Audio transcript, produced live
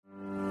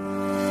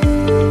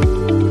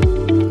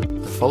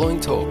following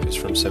talk is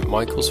from St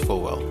Michael's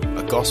Fulwell,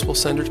 a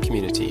gospel-centered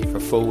community for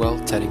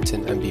Fulwell,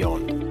 Teddington and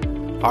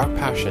beyond. Our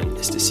passion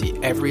is to see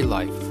every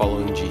life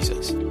following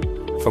Jesus.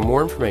 For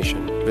more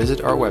information,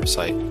 visit our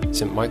website,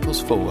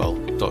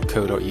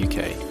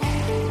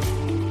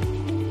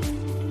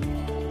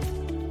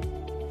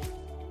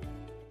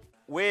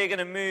 stmichaelsfulwell.co.uk. We're going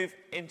to move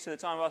into the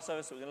time of our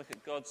service. So we're going to look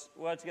at God's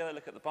Word together,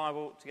 look at the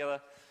Bible together,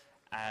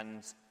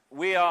 and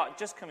we are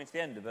just coming to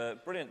the end of a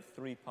brilliant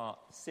three-part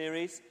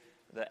series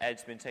that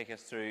Ed's been taking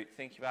us through,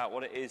 thinking about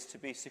what it is to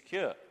be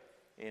secure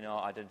in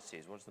our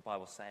identities. What does the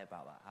Bible say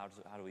about that? How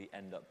do we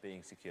end up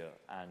being secure?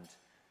 And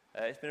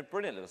it's been a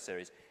brilliant little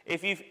series.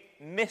 If you've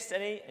missed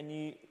any and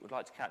you would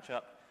like to catch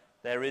up,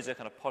 there is a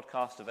kind of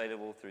podcast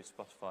available through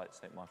Spotify at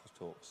St Michael's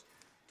Talks.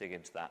 Dig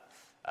into that.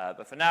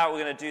 But for now,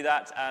 we're going to do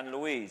that, and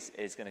Louise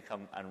is going to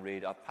come and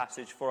read our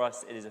passage for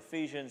us. It is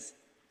Ephesians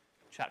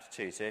chapter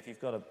 2. So if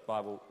you've got a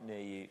Bible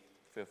near you,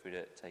 feel free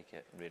to take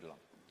it and read along.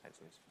 Thanks,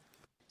 Louise.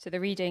 So the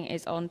reading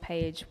is on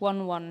page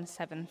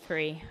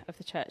 1173 of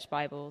the Church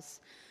Bibles.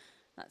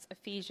 That's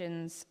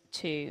Ephesians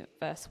 2,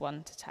 verse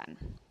 1 to 10.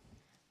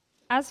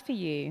 As for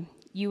you,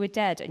 you were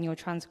dead in your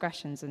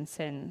transgressions and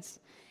sins,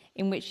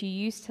 in which you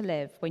used to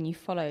live when you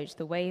followed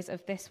the ways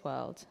of this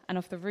world and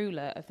of the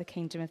ruler of the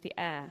kingdom of the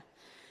air,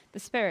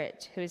 the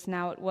Spirit who is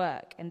now at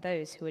work in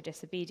those who are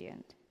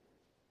disobedient.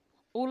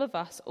 All of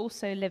us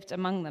also lived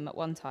among them at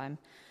one time,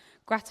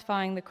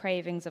 gratifying the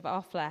cravings of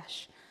our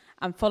flesh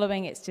and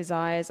following its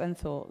desires and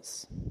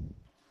thoughts.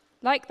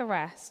 Like the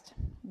rest,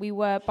 we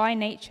were by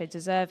nature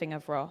deserving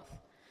of wrath,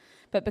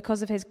 but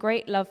because of his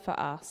great love for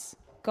us,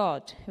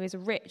 God, who is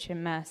rich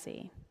in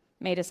mercy,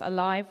 made us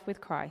alive with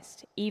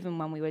Christ, even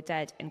when we were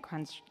dead in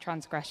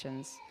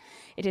transgressions.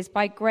 It is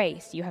by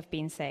grace you have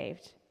been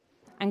saved.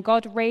 And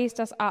God raised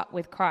us up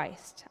with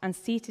Christ and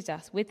seated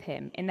us with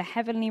him in the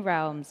heavenly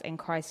realms in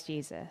Christ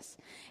Jesus,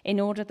 in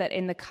order that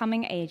in the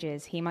coming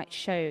ages he might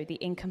show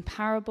the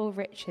incomparable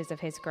riches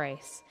of his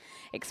grace,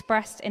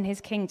 expressed in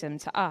his kingdom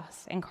to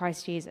us in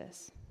Christ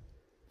Jesus.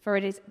 For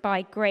it is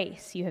by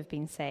grace you have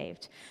been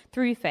saved,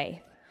 through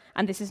faith,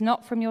 and this is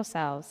not from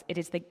yourselves, it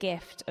is the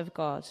gift of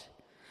God,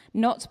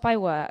 not by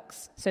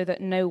works, so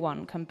that no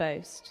one can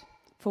boast.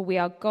 For we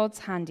are God's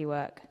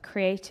handiwork,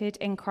 created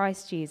in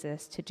Christ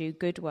Jesus to do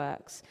good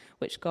works,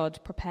 which God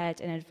prepared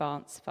in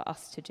advance for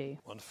us to do.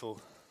 Wonderful.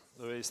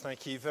 Louise,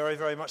 thank you very,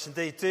 very much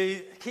indeed.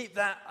 Do keep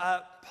that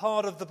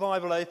part of the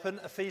Bible open,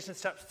 Ephesians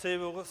chapter 2.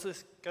 We're also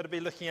going to be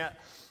looking at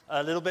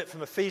a little bit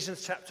from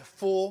Ephesians chapter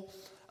 4.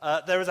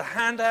 There is a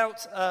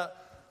handout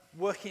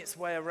working its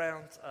way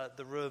around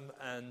the room,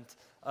 and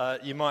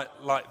you might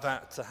like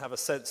that to have a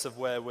sense of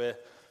where we're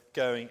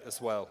going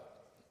as well.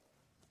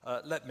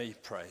 Let me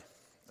pray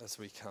as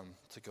we come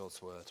to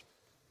God's word.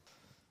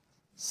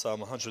 Psalm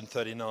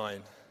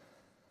 139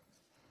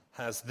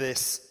 has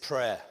this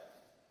prayer.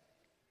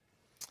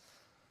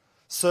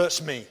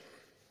 Search me,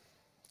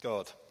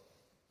 God,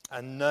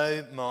 and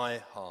know my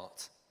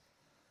heart.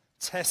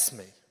 Test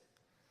me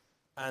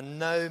and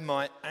know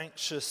my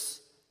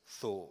anxious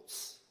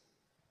thoughts.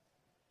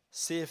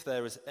 See if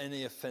there is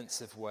any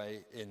offensive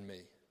way in me,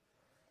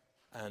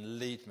 and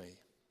lead me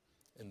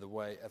in the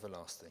way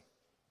everlasting.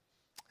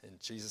 In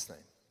Jesus'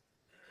 name.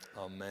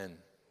 Amen.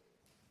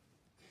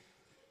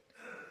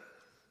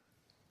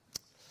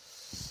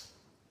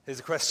 Here's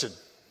a question.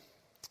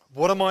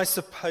 What am I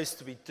supposed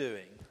to be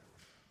doing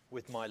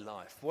with my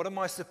life? What am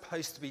I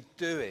supposed to be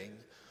doing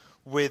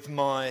with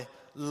my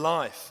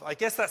life? I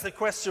guess that's a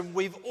question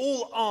we've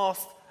all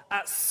asked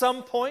at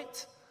some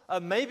point.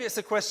 Maybe it's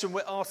a question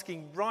we're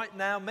asking right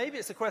now. Maybe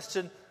it's a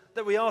question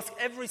that we ask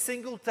every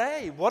single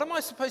day. What am I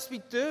supposed to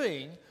be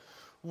doing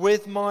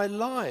with my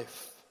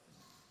life?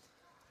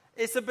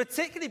 It's a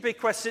particularly big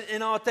question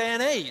in our day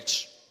and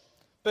age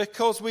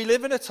because we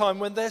live in a time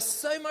when there's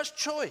so much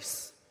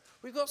choice.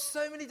 We've got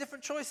so many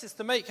different choices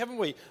to make, haven't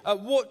we?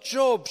 What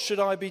job should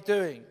I be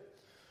doing?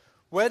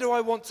 Where do I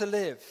want to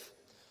live?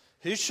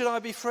 Who should I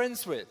be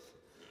friends with?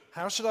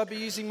 How should I be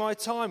using my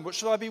time? What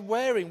should I be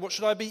wearing? What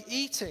should I be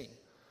eating?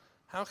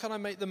 How can I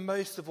make the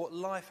most of what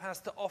life has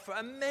to offer?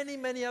 And many,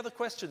 many other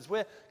questions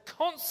we're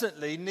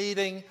constantly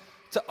needing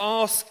to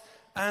ask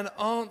and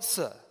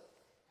answer.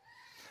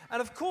 And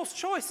of course,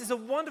 choice is a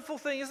wonderful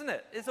thing, isn't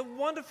it? It's a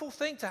wonderful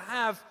thing to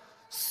have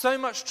so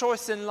much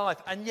choice in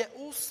life, and yet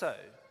also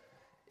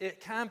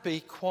it can be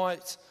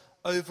quite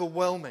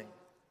overwhelming.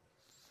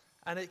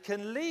 And it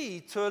can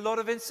lead to a lot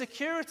of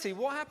insecurity.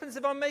 What happens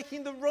if I'm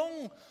making the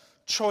wrong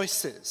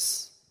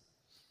choices?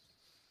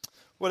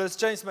 Well, as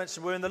James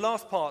mentioned, we're in the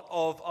last part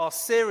of our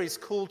series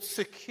called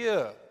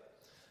Secure.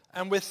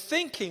 And we're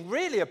thinking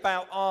really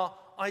about our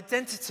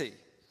identity.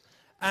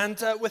 And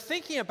we're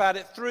thinking about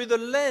it through the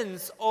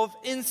lens of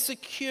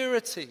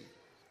insecurity.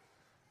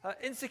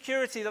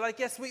 Insecurity that I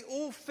guess we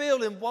all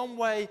feel in one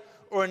way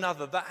or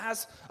another that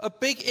has a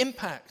big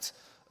impact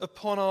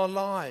upon our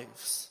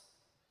lives.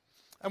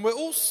 And we're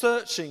all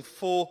searching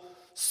for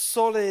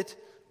solid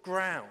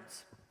ground.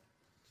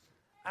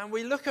 And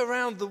we look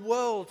around the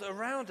world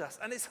around us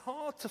and it's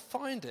hard to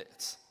find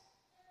it.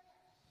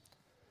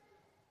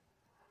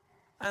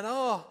 And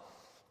our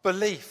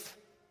belief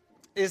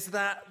is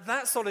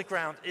that solid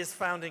ground is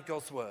found in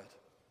God's word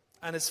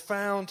and is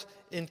found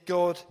in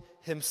God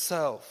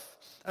himself.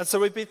 And so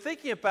we've been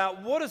thinking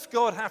about what does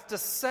God have to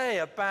say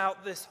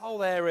about this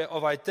whole area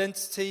of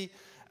identity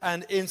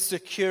and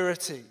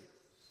insecurity.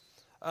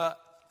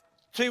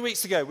 2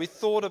 weeks ago, we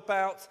thought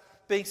about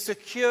being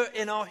secure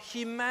in our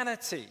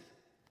humanity.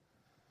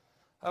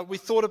 We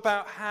thought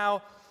about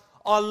how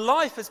our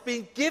life has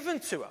been given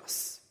to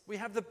us. We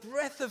have the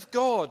breath of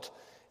God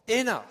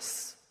in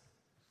us.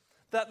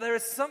 That there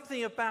is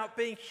something about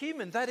being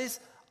human that is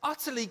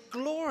utterly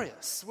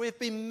glorious. We've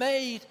been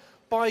made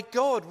by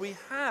God. We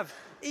have,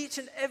 each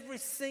and every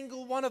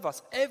single one of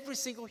us, every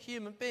single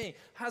human being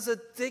has a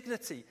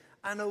dignity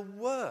and a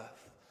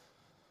worth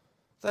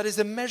that is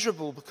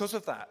immeasurable because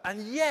of that.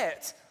 And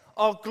yet,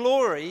 our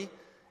glory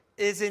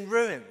is in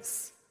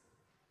ruins.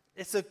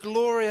 It's a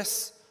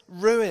glorious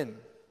ruin.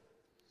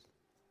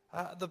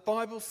 The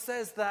Bible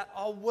says that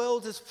our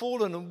world is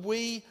fallen and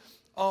we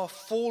are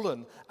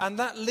fallen. And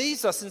that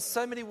leads us in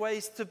so many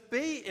ways to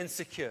be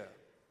insecure.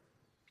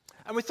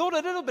 And we thought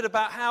a little bit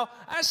about how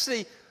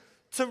actually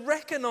to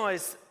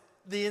recognize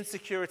the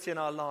insecurity in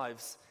our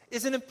lives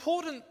is an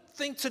important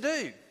thing to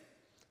do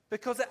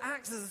because it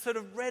acts as a sort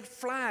of red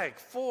flag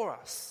for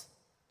us.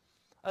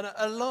 An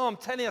alarm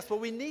telling us, well,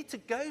 we need to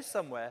go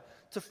somewhere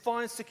to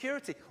find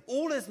security.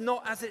 All is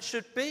not as it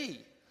should be.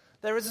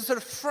 There is a sort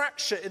of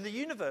fracture in the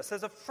universe.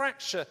 There's a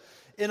fracture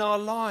in our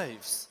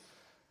lives.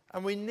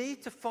 And we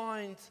need to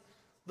find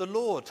the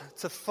Lord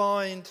to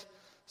find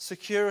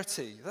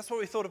security. That's what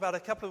we thought about a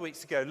couple of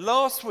weeks ago.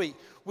 Last week,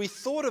 we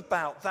thought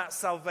about that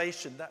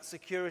salvation, that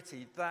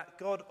security that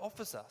God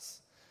offers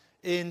us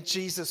in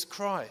Jesus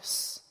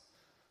Christ.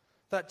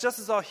 That just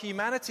as our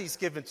humanity is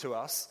given to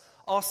us,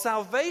 our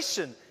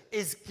salvation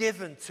is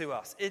given to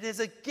us. It is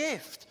a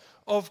gift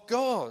of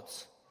God,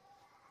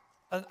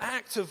 an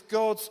act of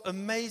God's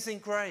amazing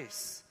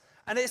grace.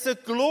 And it's a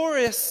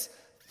glorious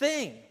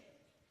thing.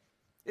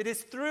 It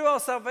is through our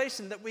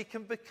salvation that we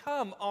can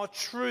become our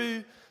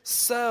true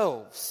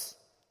selves.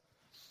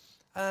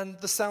 And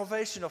the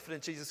salvation offered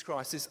in Jesus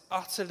Christ is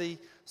utterly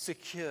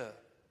secure.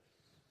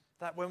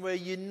 That when we're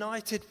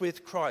united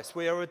with Christ,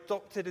 we are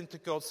adopted into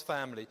God's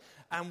family,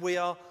 and we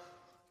are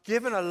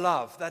given a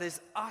love that is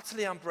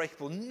utterly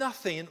unbreakable.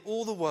 Nothing in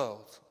all the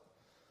world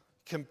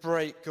can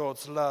break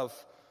God's love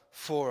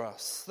for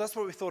us. That's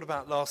what we thought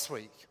about last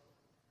week.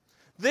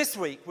 This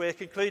week, we're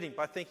concluding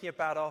by thinking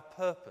about our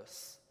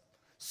purpose.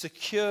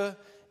 Secure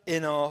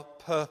in our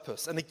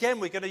purpose. And again,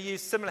 we're going to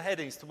use similar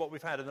headings to what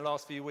we've had in the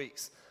last few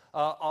weeks.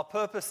 Our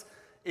purpose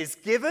is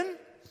given,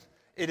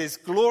 it is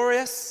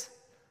glorious,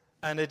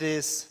 and it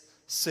is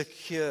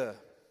secure.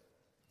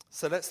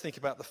 So let's think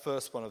about the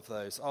first one of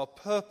those. Our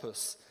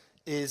purpose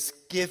is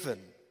given.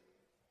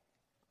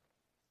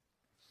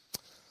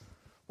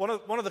 One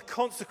of the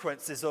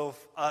consequences of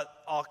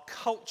our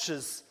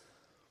culture's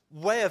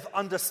way of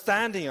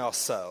understanding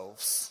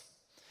ourselves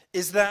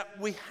is that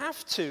we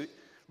have to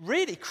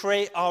really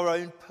create our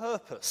own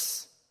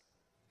purpose.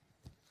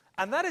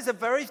 And that is a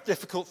very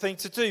difficult thing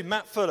to do.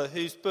 Matt Fuller,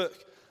 whose book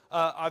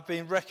I've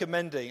been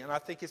recommending, and I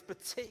think is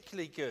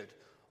particularly good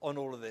on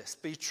all of this,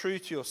 Be True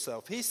to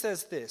Yourself. He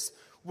says this: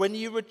 when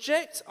you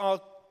reject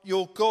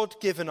your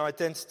God-given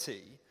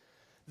identity,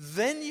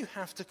 then you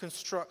have to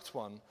construct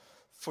one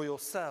for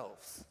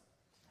yourselves.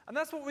 And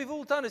that's what we've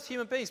all done as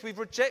human beings. We've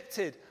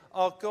rejected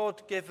our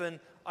God-given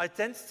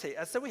identity.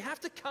 And so we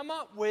have to come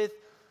up with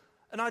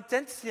an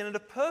identity and a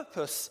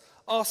purpose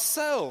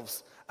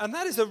ourselves. And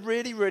that is a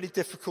really, really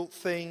difficult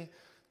thing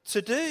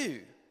to do.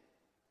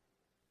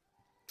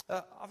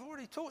 I've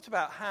already talked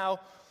about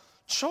how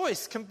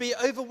choice can be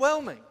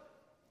overwhelming.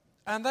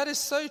 And that is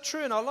so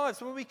true in our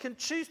lives. When we can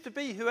choose to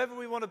be whoever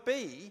we want to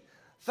be,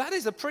 that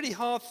is a pretty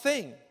hard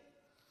thing.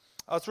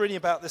 I was reading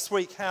about this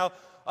week how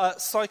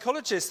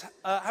psychologists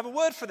have a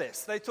word for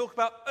this. They talk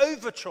about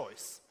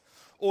overchoice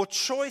or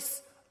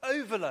choice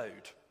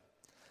overload.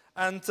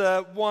 And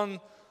one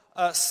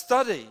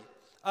study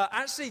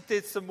actually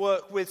did some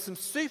work with some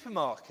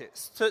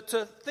supermarkets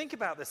to think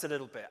about this a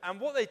little bit. And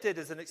what they did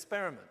is an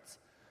experiment.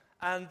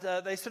 And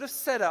they sort of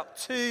set up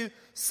 2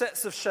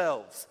 sets of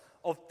shelves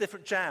of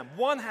different jam.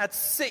 One had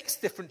 6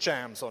 different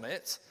jams on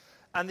it,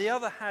 and the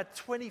other had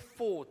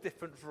 24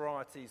 different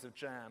varieties of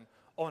jam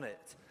on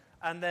it.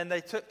 And then they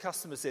took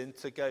customers in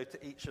to go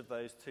to each of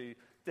those 2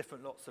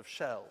 different lots of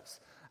shelves.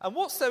 And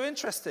what's so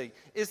interesting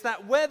is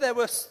that where there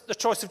was the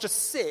choice of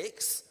just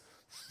 6,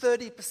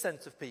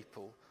 30% of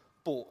people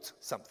bought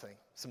something,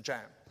 some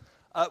jam.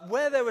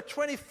 Where there were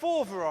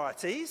 24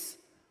 varieties,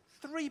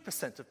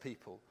 3% of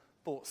people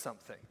bought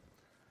something.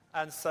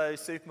 And so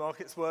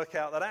supermarkets work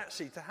out that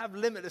actually to have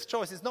limitless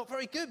choice is not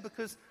very good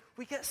because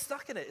we get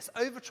stuck in it. It's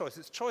overchoice,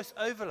 it's choice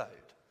overload.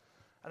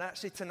 And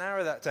actually to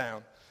narrow that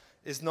down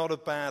is not a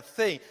bad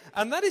thing.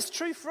 And that is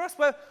true for us,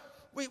 where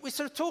we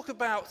sort of talk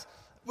about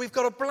we've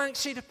got a blank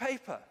sheet of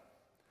paper.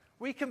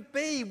 We can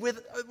be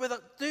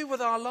do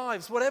with our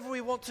lives whatever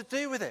we want to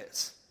do with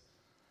it.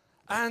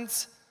 And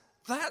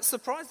that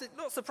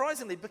not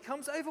surprisingly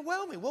becomes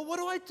overwhelming. Well, what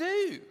do I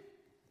do?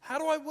 How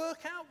do I work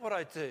out what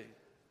I do?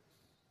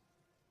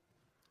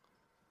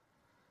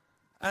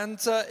 And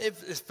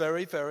it's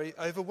very, very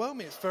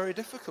overwhelming. It's very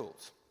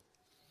difficult.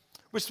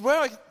 Which is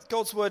where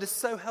God's word is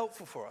so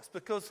helpful for us,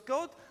 because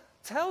God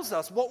tells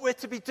us what we're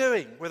to be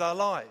doing with our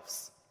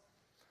lives.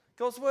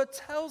 God's word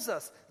tells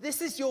us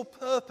this is your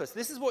purpose.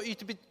 This is what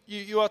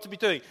you are to be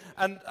doing.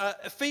 And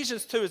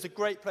Ephesians 2 is a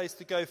great place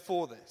to go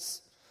for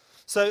this.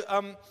 So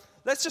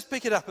let's just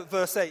pick it up at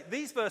verse 8.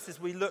 These verses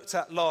we looked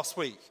at last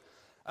week,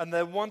 and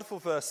they're wonderful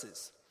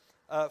verses.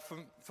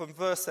 From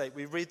verse 8,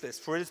 we read this.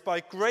 For it is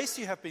by grace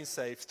you have been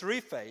saved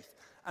through faith,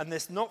 and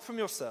this not from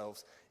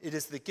yourselves. It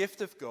is the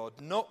gift of God,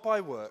 not by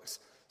works,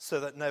 so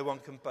that no one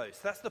can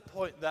boast. That's the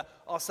point, that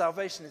our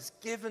salvation is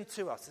given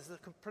to us. It's a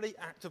complete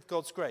act of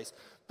God's grace.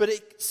 But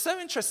it's so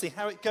interesting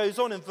how it goes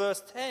on in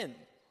verse 10.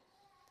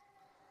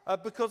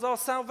 Because our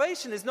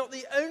salvation is not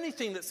the only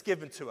thing that's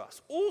given to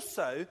us.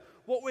 Also,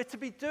 what we're to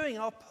be doing,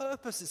 our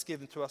purpose is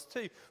given to us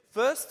too.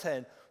 Verse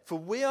 10, for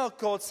we are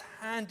God's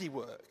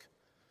handiwork,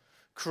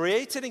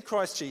 created in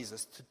Christ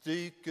Jesus to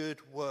do good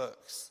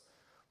works,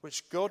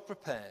 which God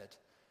prepared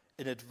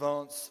in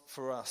advance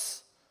for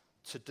us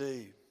to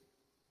do.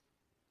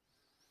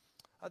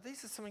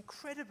 These are some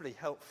incredibly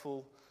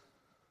helpful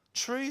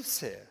truths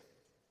here.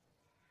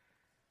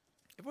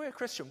 If we're a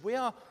Christian, we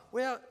are.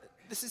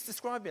 This is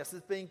describing us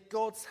as being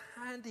God's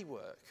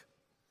handiwork.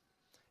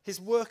 His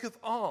work of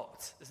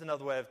art is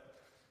another way of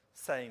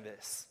saying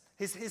this.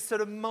 His sort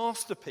of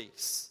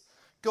masterpiece.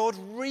 God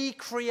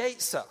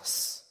recreates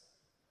us.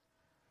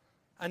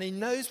 And he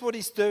knows what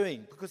he's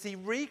doing because he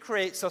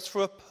recreates us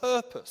for a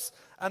purpose.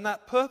 And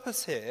that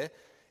purpose here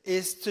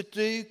is to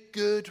do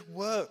good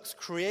works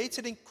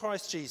created in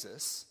Christ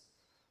Jesus.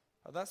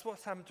 And that's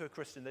what's happened to a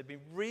Christian. They've been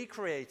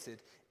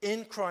recreated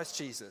in Christ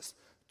Jesus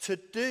to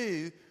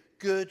do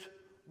good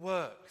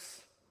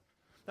works.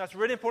 Now, it's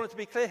really important to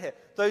be clear here.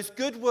 Those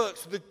good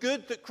works, the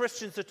good that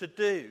Christians are to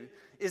do,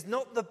 is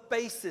not the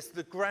basis,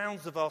 the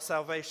grounds of our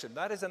salvation.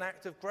 That is an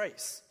act of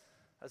grace,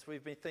 as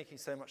we've been thinking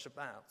so much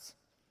about.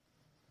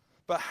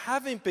 But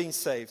having been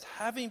saved,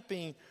 having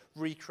been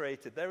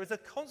recreated, there is a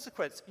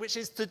consequence, which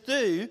is to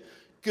do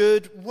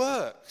good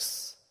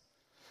works.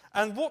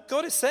 And what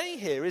God is saying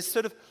here is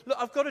sort of, look,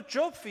 I've got a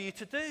job for you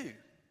to do.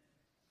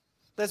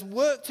 There's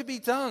work to be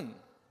done.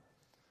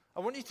 I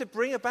want you to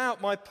bring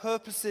about my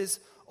purposes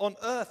on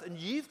earth, and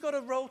you've got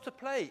a role to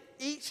play,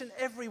 each and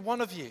every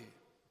one of you.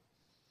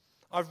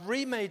 I've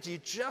remade you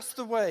just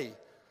the way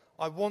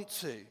I want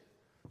to,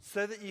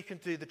 so that you can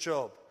do the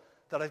job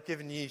that I've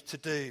given you to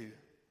do.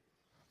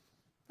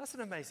 That's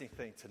an amazing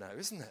thing to know,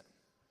 isn't it?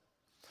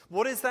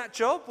 What is that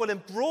job? Well,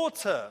 in broad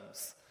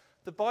terms,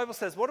 the Bible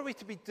says, what are we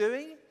to be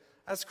doing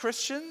as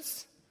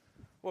Christians?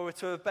 Well, we're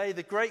to obey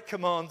the great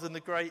command and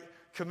the great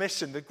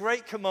commission. The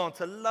great command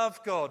to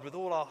love God with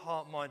all our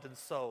heart, mind, and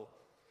soul,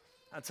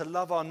 and to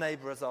love our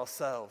neighbor as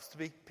ourselves, to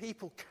be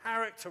people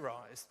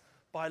characterized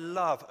by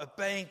love,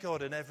 obeying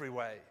God in every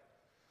way.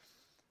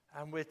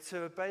 And we're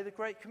to obey the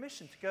Great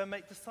Commission, to go and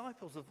make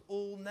disciples of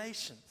all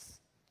nations.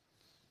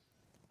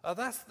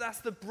 That's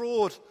the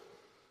broad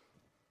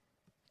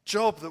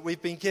job that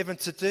we've been given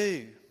to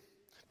do.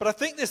 But I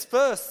think this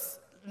verse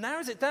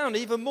narrows it down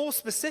even more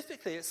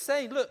specifically. It's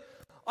saying, look,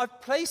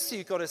 I've placed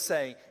you, God is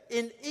saying,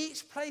 in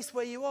each place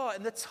where you are,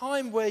 in the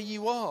time where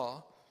you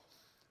are,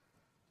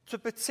 to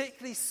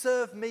particularly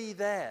serve me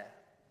there,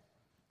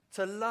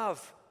 to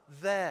love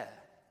there,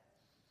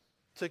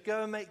 to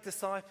go and make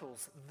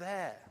disciples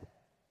there.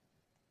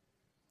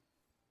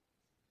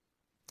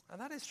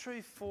 And that is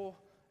true for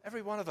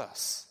every one of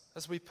us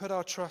as we put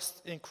our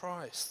trust in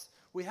Christ.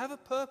 We have a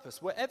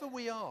purpose wherever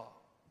we are.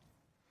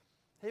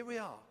 Here we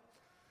are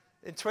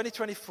in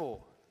 2024,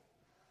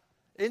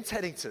 in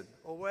Teddington,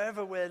 or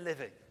wherever we're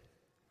living,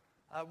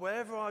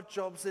 wherever our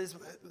jobs is,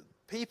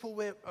 people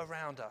we're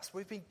around us.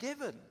 We've been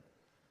given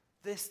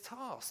this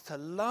task to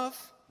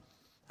love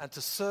and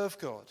to serve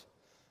God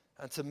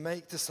and to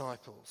make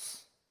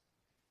disciples.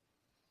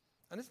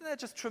 And isn't there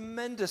just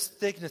tremendous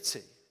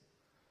dignity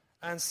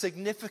and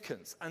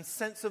significance and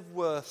sense of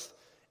worth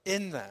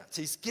in that?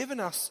 He's given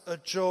us a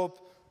job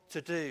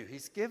to do.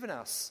 He's given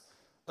us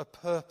a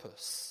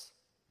purpose.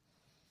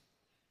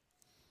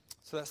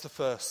 So that's the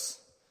first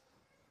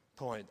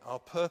point. Our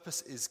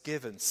purpose is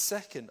given.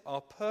 Second,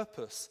 our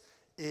purpose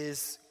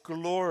is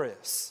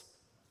glorious.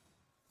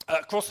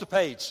 Across the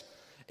page,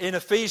 in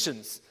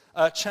Ephesians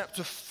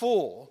chapter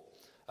 4,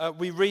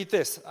 we read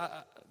this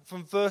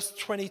from verse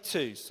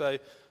 22. So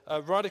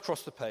right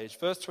across the page,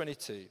 verse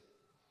 22,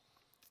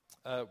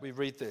 we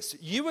read this.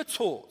 You were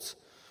taught,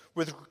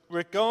 with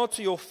regard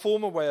to your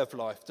former way of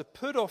life, to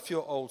put off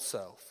your old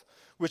self,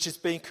 which is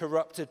being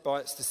corrupted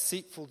by its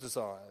deceitful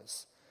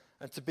desires,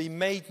 and to be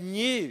made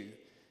new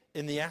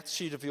in the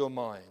attitude of your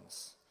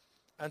minds,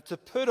 and to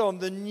put on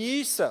the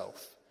new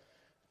self,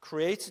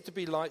 created to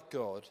be like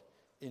God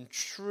in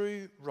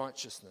true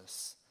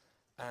righteousness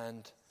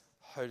and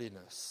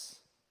holiness.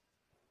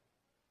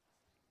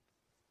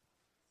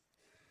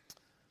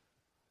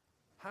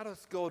 How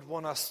does God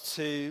want us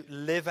to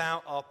live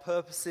out our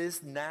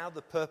purposes now,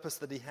 the purpose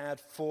that he had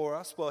for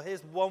us? Well,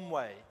 here's one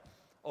way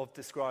of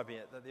describing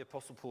it that the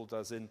Apostle Paul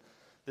does in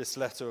this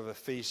letter of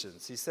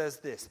Ephesians. He says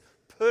this: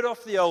 put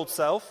off the old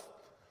self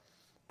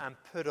and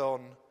put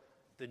on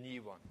the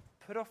new one.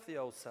 Put off the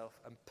old self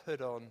and put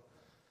on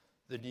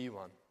the new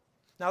one.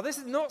 Now, this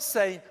is not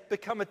saying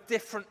become a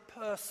different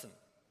person.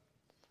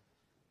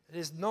 It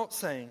is not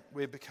saying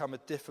we become a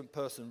different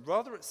person.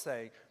 Rather, it's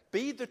saying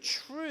be the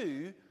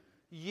true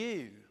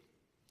you.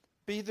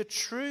 Be the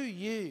true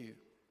you.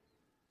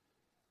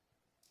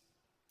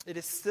 It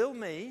is still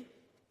me,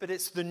 but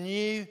it's the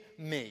new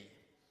me.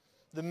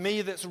 The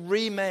me that's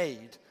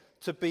remade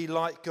to be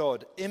like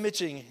God,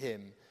 imaging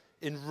him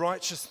in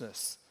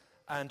righteousness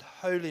and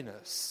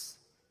holiness.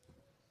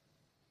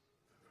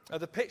 Now,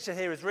 the picture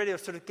here is really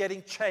of sort of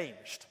getting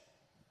changed.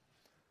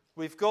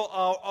 We've got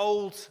our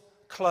old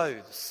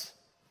clothes,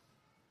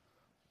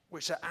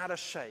 which are out of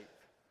shape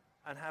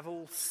and have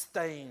all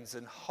stains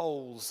and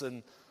holes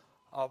and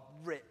are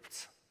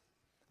ripped.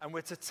 And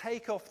we're to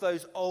take off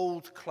those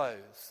old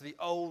clothes, the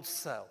old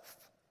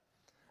self,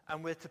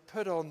 and we're to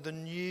put on the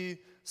new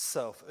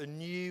self, a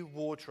new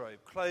wardrobe,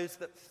 clothes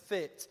that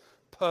fit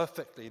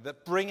perfectly,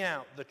 that bring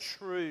out the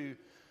true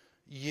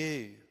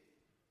you.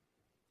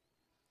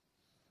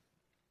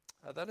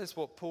 That is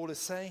what Paul is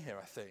saying here,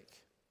 I think.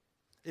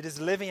 It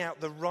is living out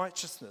the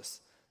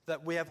righteousness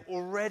that we have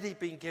already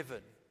been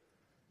given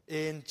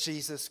in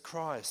Jesus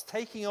Christ.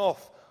 Taking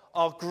off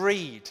our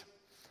greed,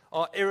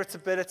 our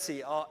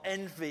irritability, our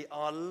envy,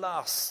 our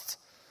lust,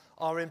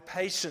 our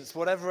impatience,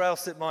 whatever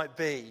else it might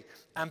be,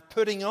 and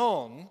putting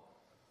on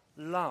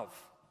love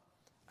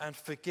and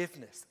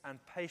forgiveness and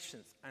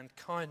patience and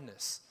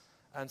kindness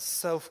and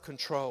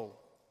self-control.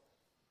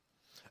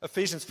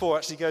 Ephesians 4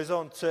 actually goes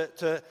on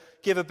to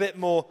give a bit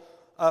more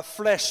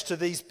flesh to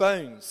these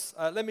bones.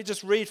 Let me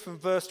just read from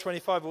verse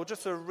 25. We'll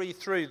just sort of read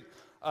through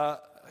a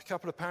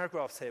couple of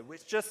paragraphs here,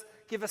 which just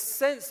give a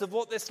sense of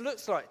what this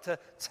looks like, to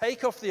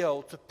take off the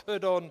old, to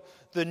put on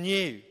the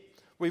new.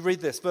 We read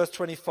this, verse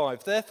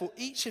 25. Therefore,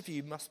 each of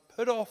you must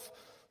put off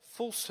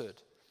falsehood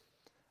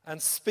and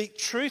speak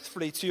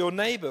truthfully to your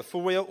neighbor,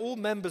 for we are all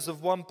members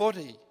of one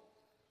body.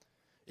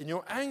 In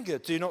your anger,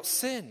 do not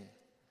sin.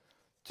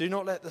 Do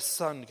not let the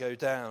sun go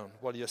down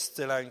while you're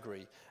still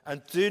angry,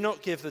 and do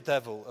not give the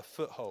devil a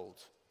foothold.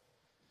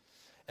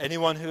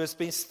 Anyone who has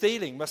been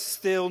stealing must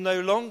steal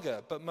no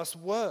longer, but must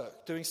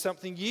work, doing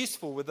something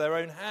useful with their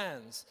own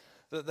hands,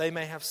 that they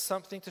may have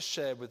something to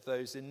share with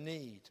those in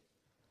need.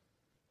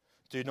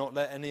 Do not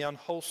let any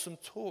unwholesome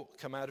talk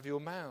come out of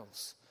your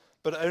mouths,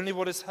 but only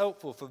what is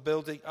helpful for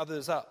building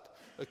others up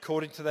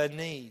according to their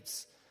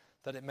needs,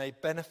 that it may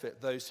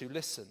benefit those who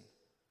listen.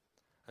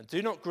 And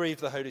do not grieve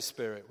the Holy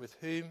Spirit, with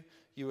whom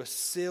you are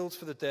sealed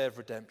for the day of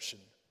redemption.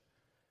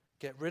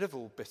 Get rid of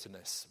all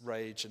bitterness,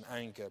 rage and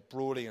anger,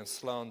 brawling and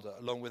slander,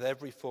 along with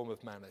every form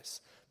of malice.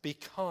 Be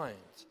kind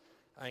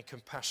and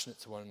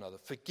compassionate to one another,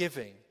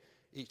 forgiving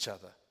each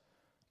other,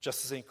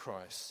 just as in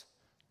Christ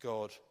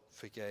God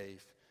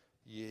forgave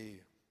you.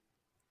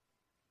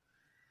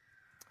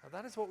 Now,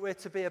 that is what we're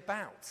to be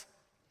about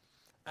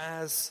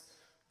as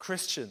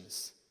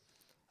Christians.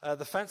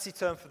 The fancy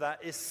term for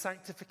that is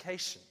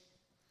sanctification.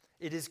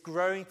 It is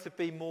growing to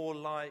be more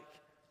like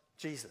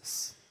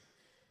Jesus.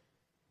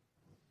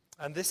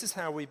 And this is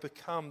how we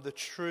become the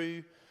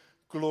true,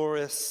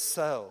 glorious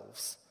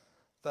selves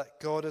that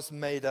God has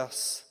made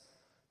us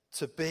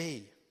to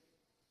be.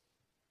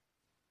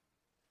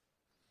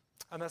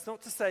 And that's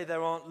not to say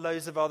there aren't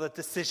loads of other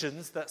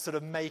decisions that sort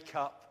of make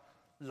up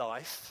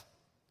life.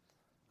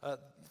 Of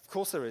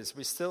course there is.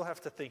 We still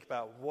have to think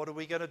about, what are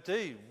we going to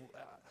do?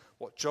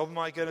 What job am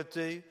I going to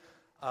do?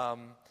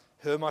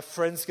 Who are my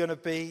friends going to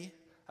be?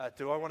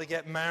 Do I want to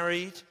get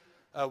married?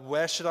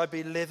 Where should I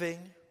be living?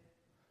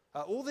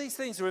 All these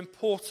things are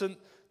important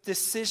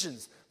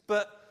decisions.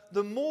 But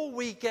the more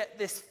we get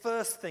this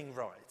first thing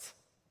right,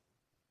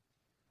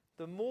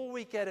 the more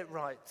we get it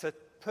right, to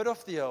put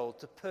off the old,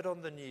 to put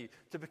on the new,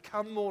 to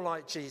become more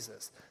like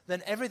Jesus,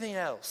 then everything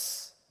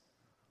else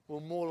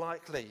will more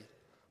likely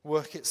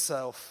work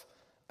itself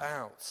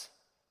out.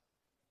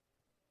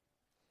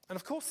 And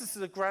of course, this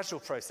is a gradual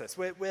process.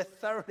 We're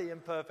thoroughly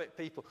imperfect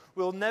people.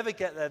 We'll never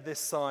get there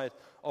this side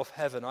of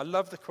heaven. I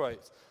love the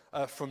quote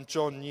from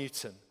John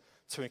Newton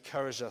to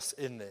encourage us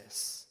in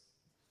this.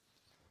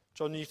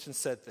 John Newton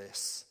said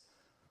this.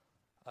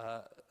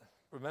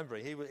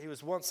 Remembering, he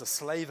was once a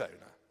slave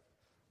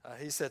owner.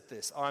 He said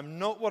this: I'm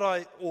not what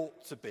I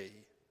ought to be,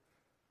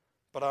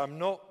 but I'm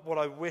not what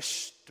I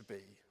wish to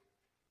be.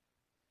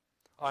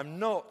 I'm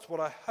not what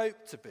I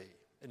hope to be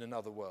in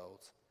another world,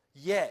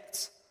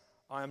 yet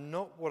I am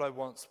not what I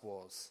once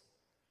was,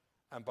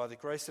 and by the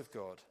grace of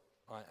God,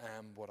 I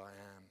am what I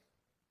am.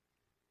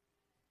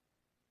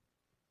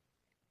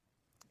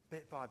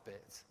 Bit by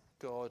bit,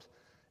 God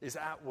is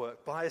at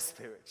work by His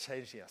Spirit,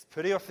 changing us,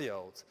 putting off the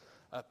old,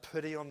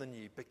 putting on the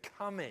new,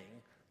 becoming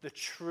the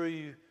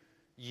true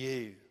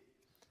you.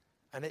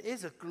 And it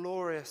is a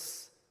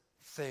glorious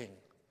thing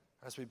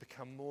as we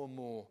become more and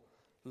more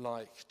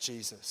like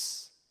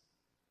Jesus.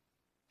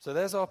 So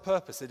there's our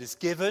purpose. It is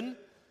given.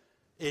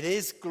 It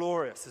is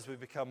glorious as we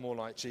become more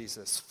like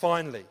Jesus.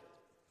 Finally,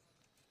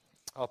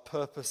 our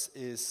purpose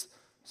is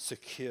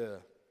secure.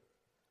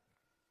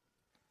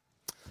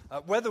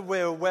 Whether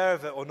we're aware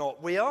of it or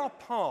not, we are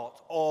part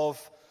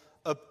of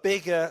a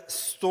bigger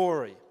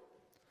story.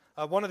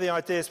 One of the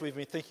ideas we've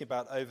been thinking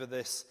about over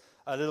this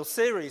little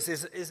series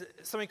is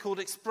something called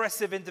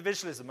expressive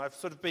individualism. I've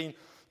sort of been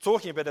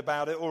talking a bit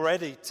about it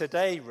already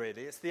today,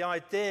 really. It's the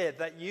idea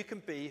that you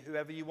can be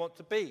whoever you want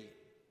to be.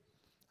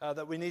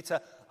 That we need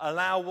to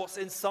allow what's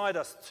inside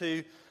us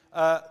to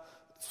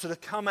sort of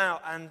come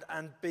out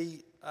and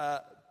be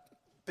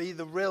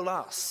the real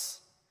us.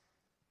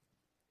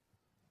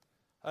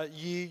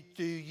 You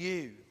do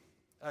you.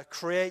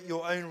 Create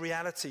your own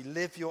reality.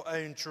 Live your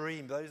own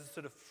dream. Those are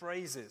sort of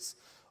phrases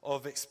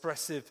of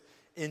expressive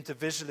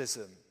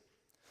individualism.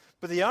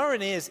 But the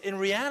irony is, in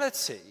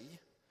reality,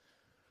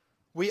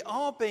 we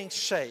are being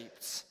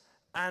shaped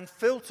and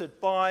filtered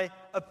by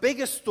a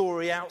bigger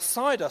story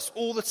outside us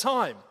all the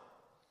time.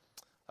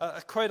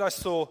 A quote I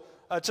saw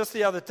just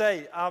the other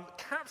day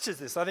captures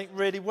this, I think,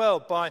 really well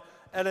by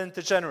Ellen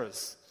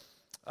DeGeneres,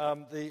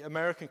 the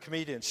American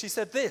comedian. She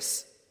said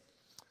this: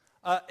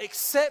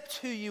 accept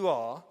who you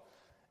are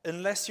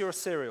unless you're a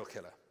serial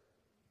killer.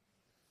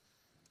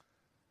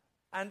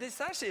 And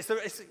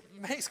it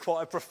makes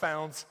quite a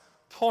profound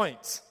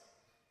point,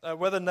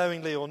 whether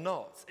knowingly or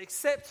not.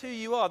 Accept who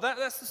you are.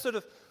 That's the sort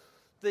of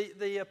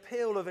the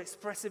appeal of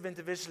expressive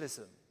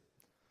individualism.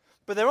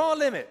 But there are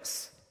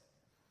limits.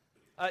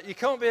 You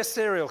can't be a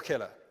serial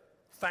killer,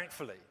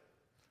 thankfully.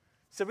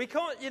 So we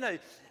can't,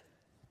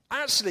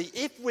 actually,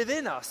 if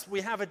within us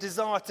we have a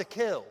desire to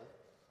kill,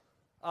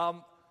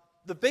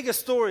 the bigger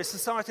story is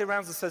society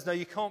around us says, no,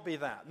 you can't be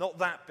that, not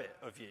that bit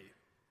of you.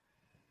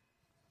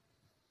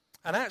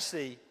 And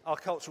actually, our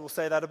culture will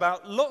say that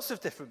about lots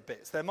of different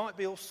bits. There might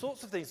be all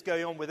sorts of things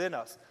going on within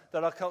us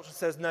that our culture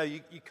says, no,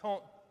 you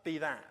can't be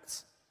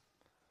that.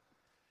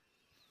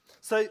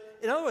 So,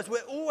 in other words,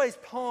 we're always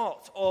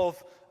part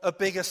of a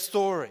bigger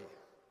story.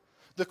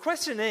 The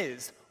question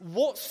is,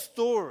 what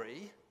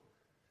story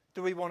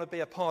do we want to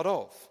be a part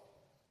of?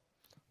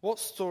 What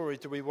story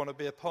do we want to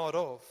be a part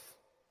of?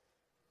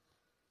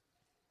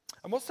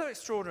 And what's so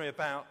extraordinary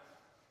about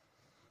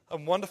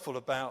and wonderful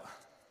about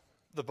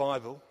the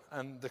Bible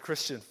and the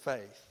Christian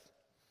faith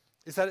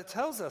is that it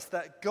tells us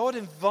that God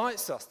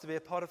invites us to be a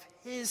part of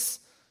his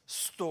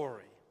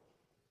story,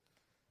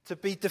 to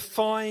be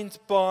defined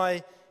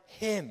by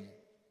him.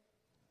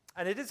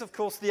 And it is, of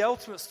course, the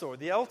ultimate story,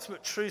 the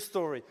ultimate true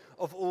story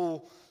of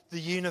all the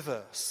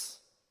universe.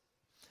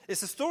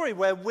 It's a story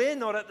where we're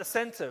not at the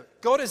center.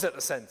 God is at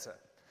the center.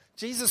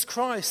 Jesus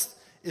Christ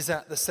is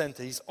at the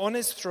center. He's on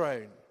his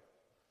throne.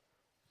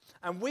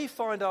 And we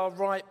find our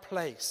right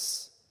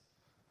place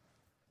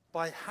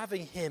by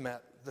having him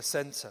at the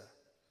center.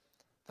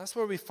 That's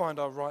where we find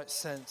our right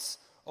sense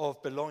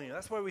of belonging.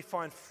 That's where we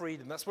find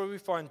freedom. That's where we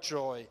find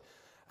joy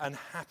and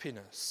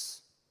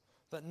happiness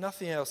that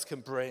nothing else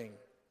can bring.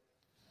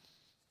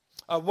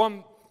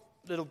 One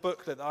little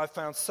booklet that I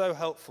found so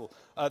helpful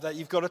that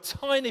you've got a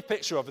tiny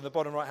picture of in the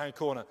bottom right-hand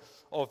corner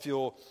of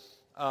your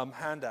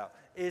handout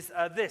is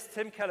this,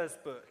 Tim Keller's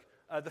book,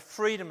 The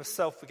Freedom of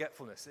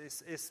Self-Forgetfulness.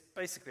 It's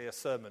basically a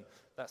sermon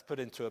that's put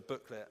into a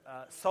booklet.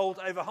 Sold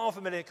over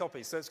 500,000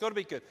 copies, so it's got to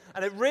be good.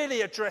 And it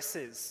really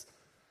addresses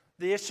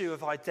the issue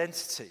of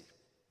identity.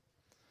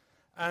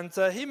 And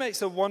he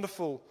makes a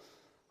wonderful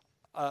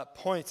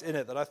point in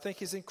it that I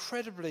think is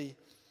incredibly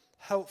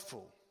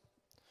helpful,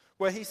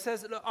 where he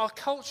says, look, our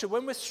culture,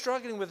 when we're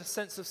struggling with a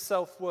sense of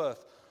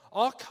self-worth,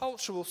 our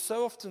culture will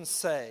so often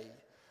say,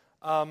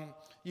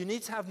 you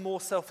need to have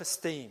more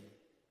self-esteem.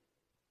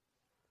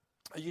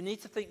 You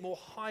need to think more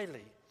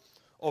highly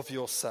of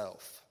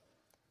yourself.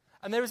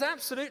 And there is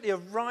absolutely a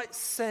right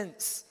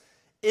sense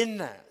in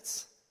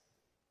that.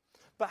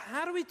 But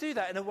how do we do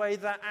that in a way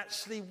that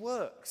actually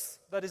works,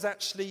 that is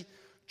actually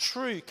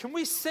true? Can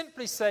we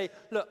simply say,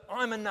 look,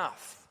 I'm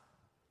enough.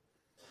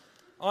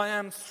 I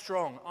am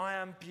strong. I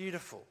am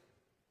beautiful.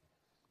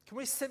 Can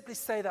we simply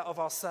say that of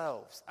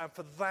ourselves and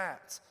for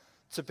that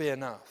to be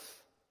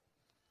enough?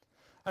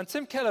 And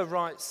Tim Keller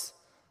writes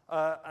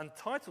and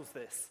titles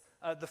this,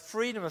 The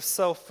Freedom of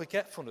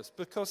Self-Forgetfulness,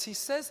 because he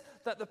says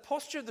that the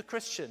posture of the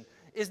Christian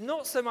is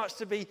not so much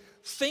to be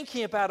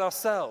thinking about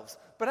ourselves,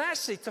 but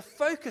actually to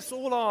focus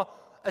all our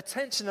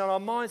attention and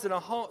our minds and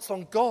our hearts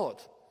on God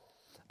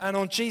and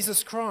on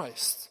Jesus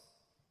Christ.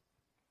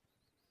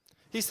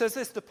 He says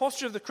this, the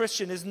posture of the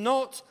Christian is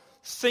not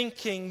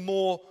thinking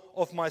more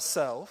of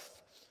myself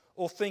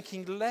or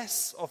thinking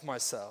less of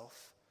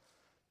myself,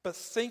 but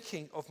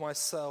thinking of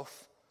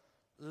myself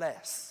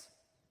less.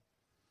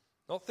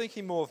 Not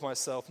thinking more of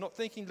myself, not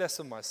thinking less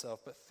of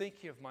myself, but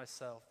thinking of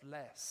myself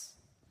less.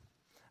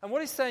 And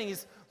what he's saying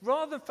is,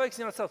 rather than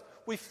focusing on ourselves,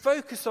 we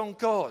focus on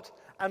God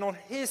and on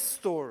his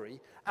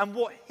story and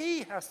what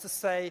he has to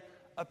say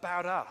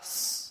about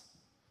us.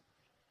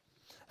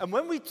 And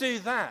when we do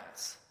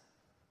that,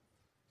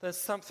 then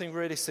something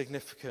really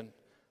significant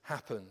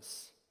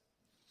happens.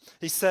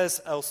 He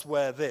says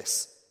elsewhere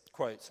this,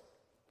 quote,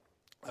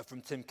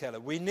 from Tim Keller.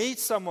 We need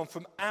someone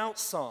from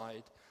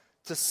outside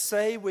to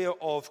say we are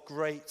of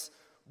great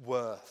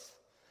worth.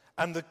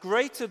 And the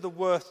greater the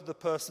worth of the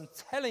person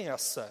telling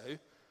us so,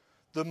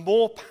 the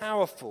more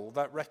powerful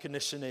that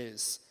recognition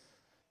is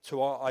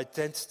to our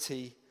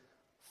identity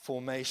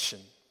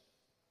formation.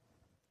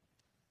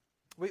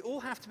 We all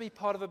have to be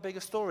part of a bigger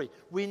story.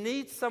 We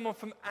need someone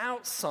from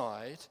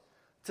outside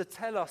to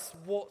tell us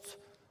what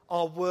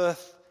our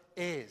worth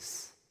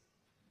is.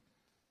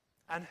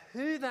 And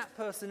who that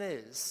person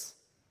is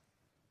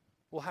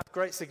will have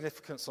great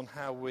significance on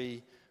how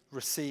we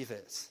receive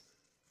it.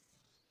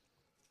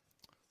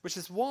 Which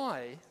is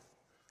why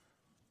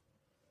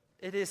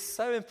it is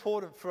so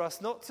important for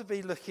us not to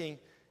be looking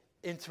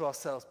into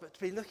ourselves, but to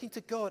be looking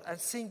to God and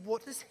seeing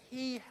what does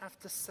He have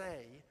to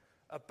say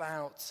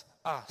about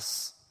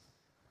us.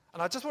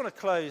 And I just want to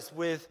close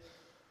with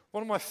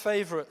one of my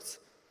favorite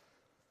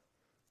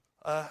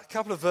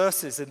couple of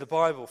verses in the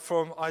Bible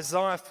from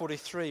Isaiah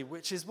 43,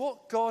 which is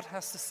what God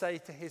has to say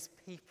to His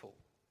people.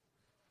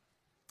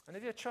 And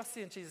if you're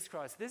trusting in Jesus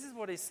Christ, this is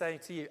what He's saying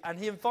to you. And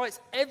He invites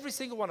every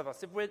single one of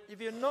us,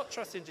 if you're not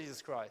trusting in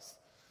Jesus Christ,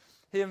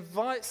 He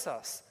invites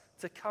us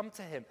to come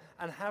to Him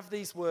and have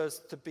these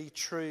words to be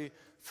true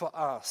for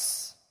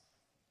us.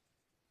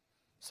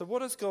 So what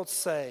does God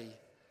say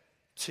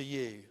to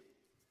you?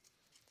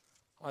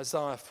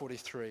 Isaiah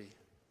 43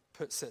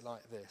 puts it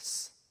like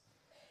this.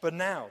 But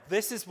now,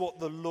 this is what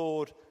the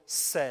Lord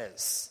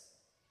says.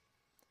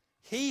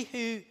 He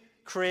who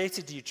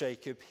created you,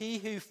 Jacob, he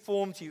who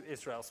formed you,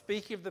 Israel.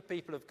 Speaking of the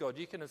people of God,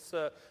 you can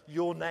insert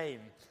your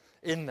name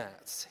in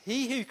that.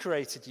 He who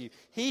created you,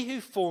 he who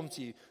formed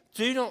you,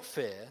 do not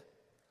fear,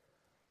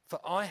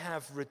 for I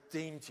have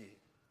redeemed you.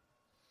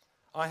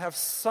 I have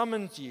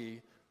summoned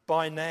you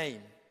by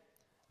name,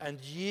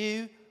 and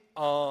you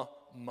are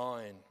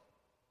mine.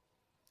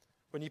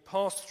 When you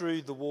pass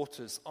through the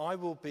waters, I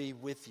will be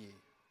with you.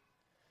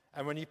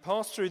 And when you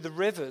pass through the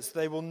rivers,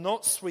 they will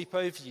not sweep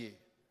over you.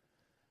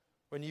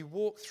 When you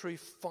walk through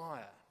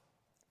fire,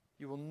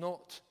 you will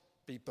not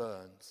be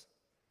burned.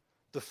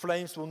 The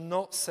flames will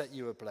not set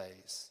you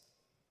ablaze.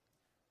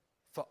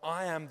 For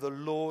I am the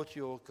Lord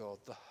your God,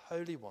 the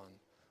Holy One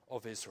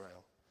of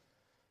Israel,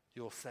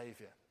 your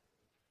Savior.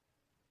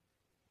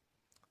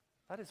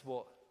 That is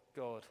what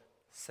God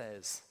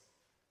says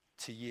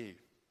to you.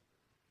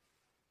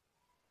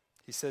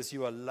 He says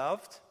you are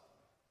loved,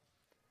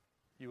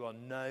 you are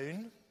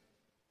known,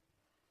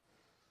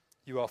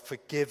 you are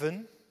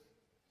forgiven,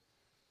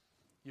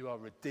 you are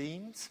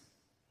redeemed,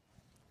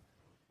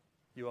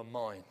 you are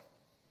mine.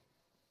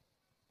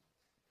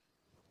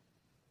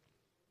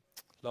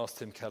 Last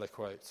Tim Keller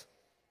quote.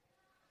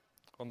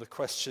 On the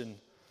question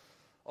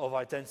of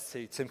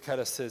identity, Tim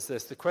Keller says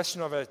this: the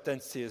question of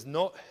identity is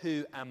not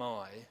who am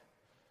I,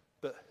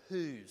 but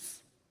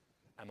whose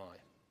am I?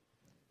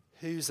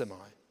 Whose am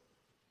I?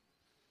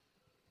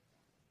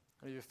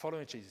 And if you're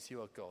following Jesus, you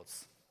are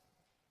God's.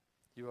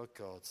 You are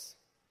God's.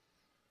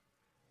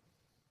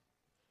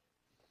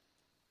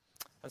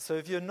 And so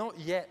if you're not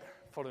yet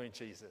following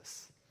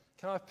Jesus,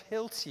 can I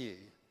appeal to you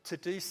to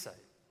do so?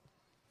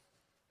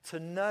 To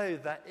know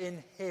that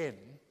in Him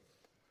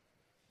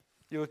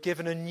you are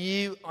given a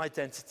new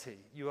identity.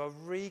 You are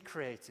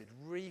recreated,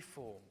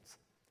 reformed.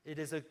 It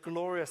is a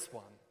glorious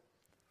one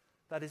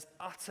that is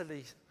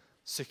utterly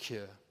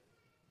secure.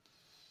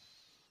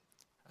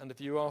 And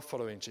if you are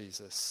following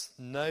Jesus,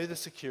 know the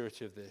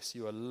security of this.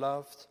 You are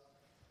loved,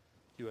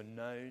 you are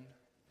known,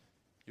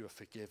 you are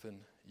forgiven,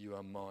 you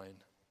are mine,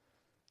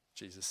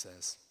 Jesus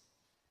says.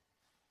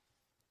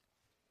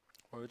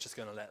 Well, we're just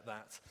going to let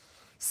that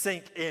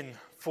sink in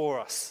for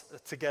us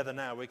together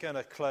now. We're going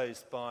to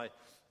close by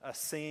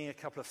singing a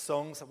couple of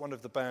songs. One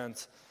of the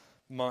band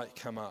might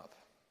come up.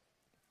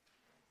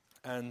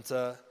 And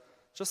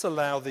just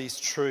allow these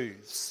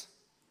truths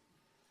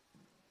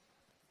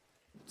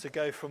to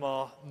go from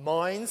our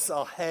minds,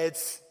 our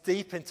heads,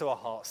 deep into our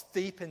hearts,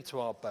 deep into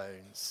our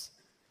bones.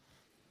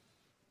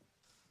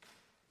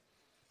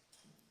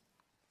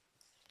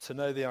 To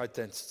know the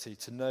identity,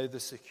 to know the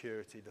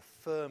security, the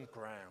firm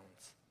ground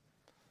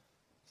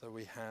that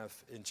we have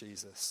in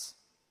Jesus.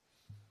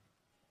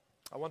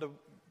 I wonder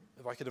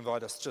if I could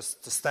invite us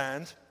just to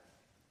stand.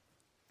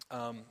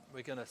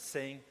 We're going to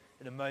sing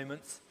in a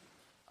moment.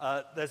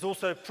 There's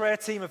also a prayer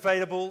team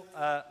available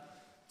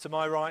to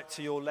my right,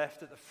 to your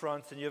left at the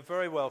front, and you're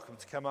very welcome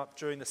to come up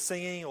during the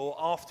singing or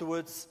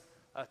afterwards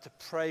to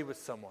pray with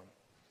someone.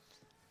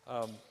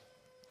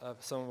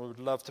 Someone would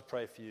love to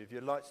pray for you. If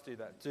you'd like to do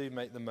that, do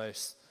make the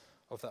most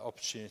of that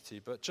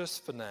opportunity. But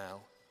just for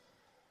now,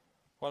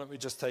 why don't we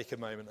just take a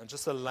moment and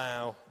just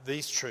allow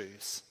these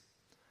truths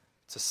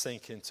to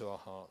sink into our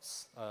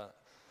hearts.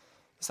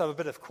 Let's have a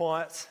bit of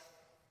quiet.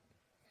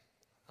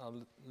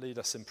 I'll lead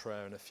us in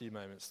prayer in a few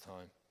moments'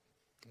 time,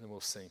 and then we'll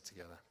sing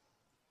together.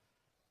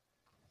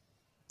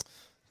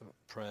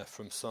 A prayer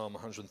from Psalm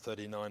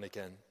 139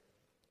 again.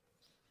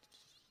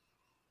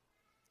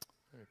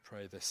 Let me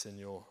pray this in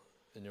your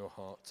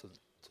heart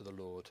to the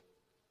Lord.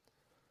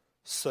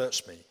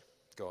 Search me,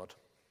 God,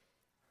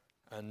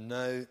 and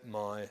know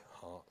my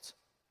heart.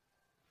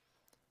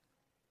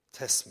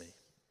 Test me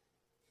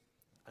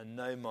and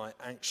know my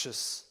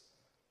anxious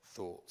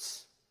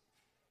thoughts.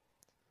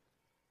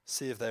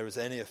 See if there is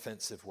any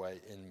offensive way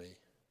in me,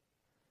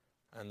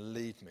 and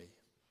lead me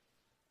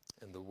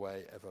in the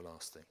way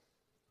everlasting.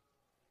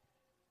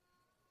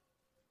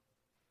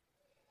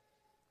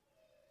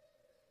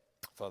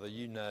 Father,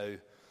 you know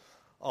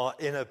our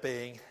inner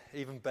being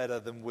even better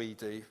than we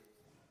do.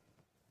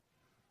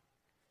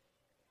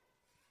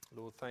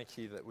 Lord, thank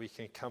you that we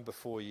can come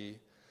before you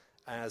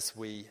as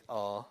we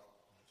are.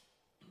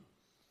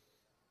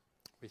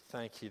 We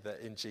thank you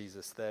that in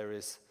Jesus there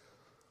is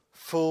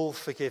full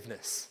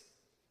forgiveness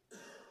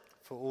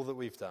for all that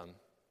we've done.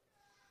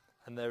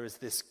 And there is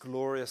this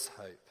glorious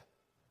hope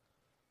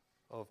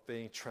of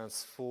being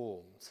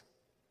transformed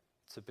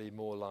to be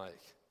more like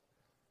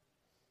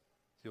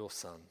your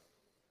Son.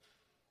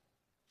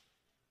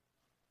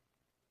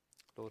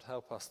 Lord,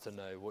 help us to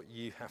know what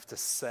you have to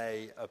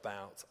say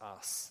about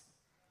us.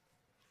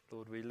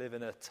 Lord, we live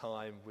in a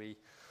time we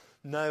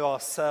know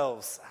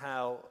ourselves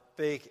how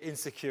big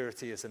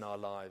insecurity is in our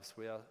lives.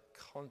 We are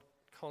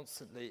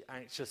constantly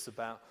anxious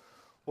about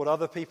what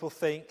other people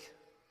think.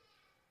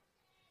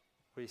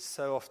 We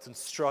so often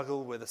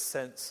struggle with a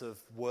sense of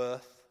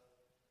worth.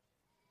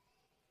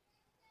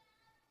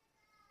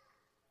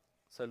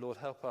 So, Lord,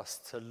 help us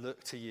to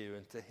look to you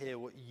and to hear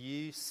what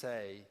you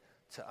say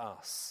to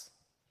us.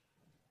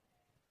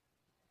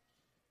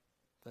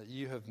 That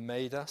you have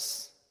made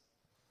us,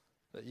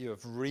 that you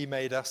have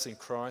remade us in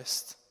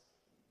Christ,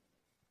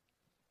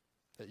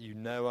 that you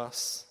know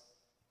us,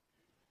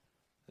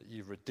 that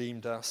you've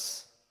redeemed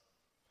us,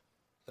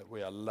 that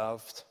we are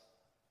loved,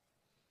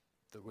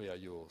 that we are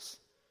yours.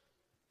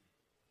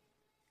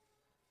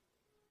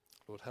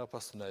 Lord, help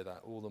us to know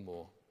that all the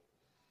more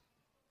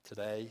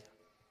today,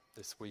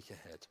 this week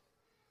ahead.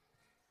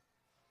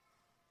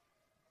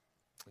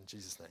 In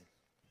Jesus' name,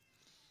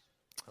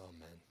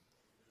 amen.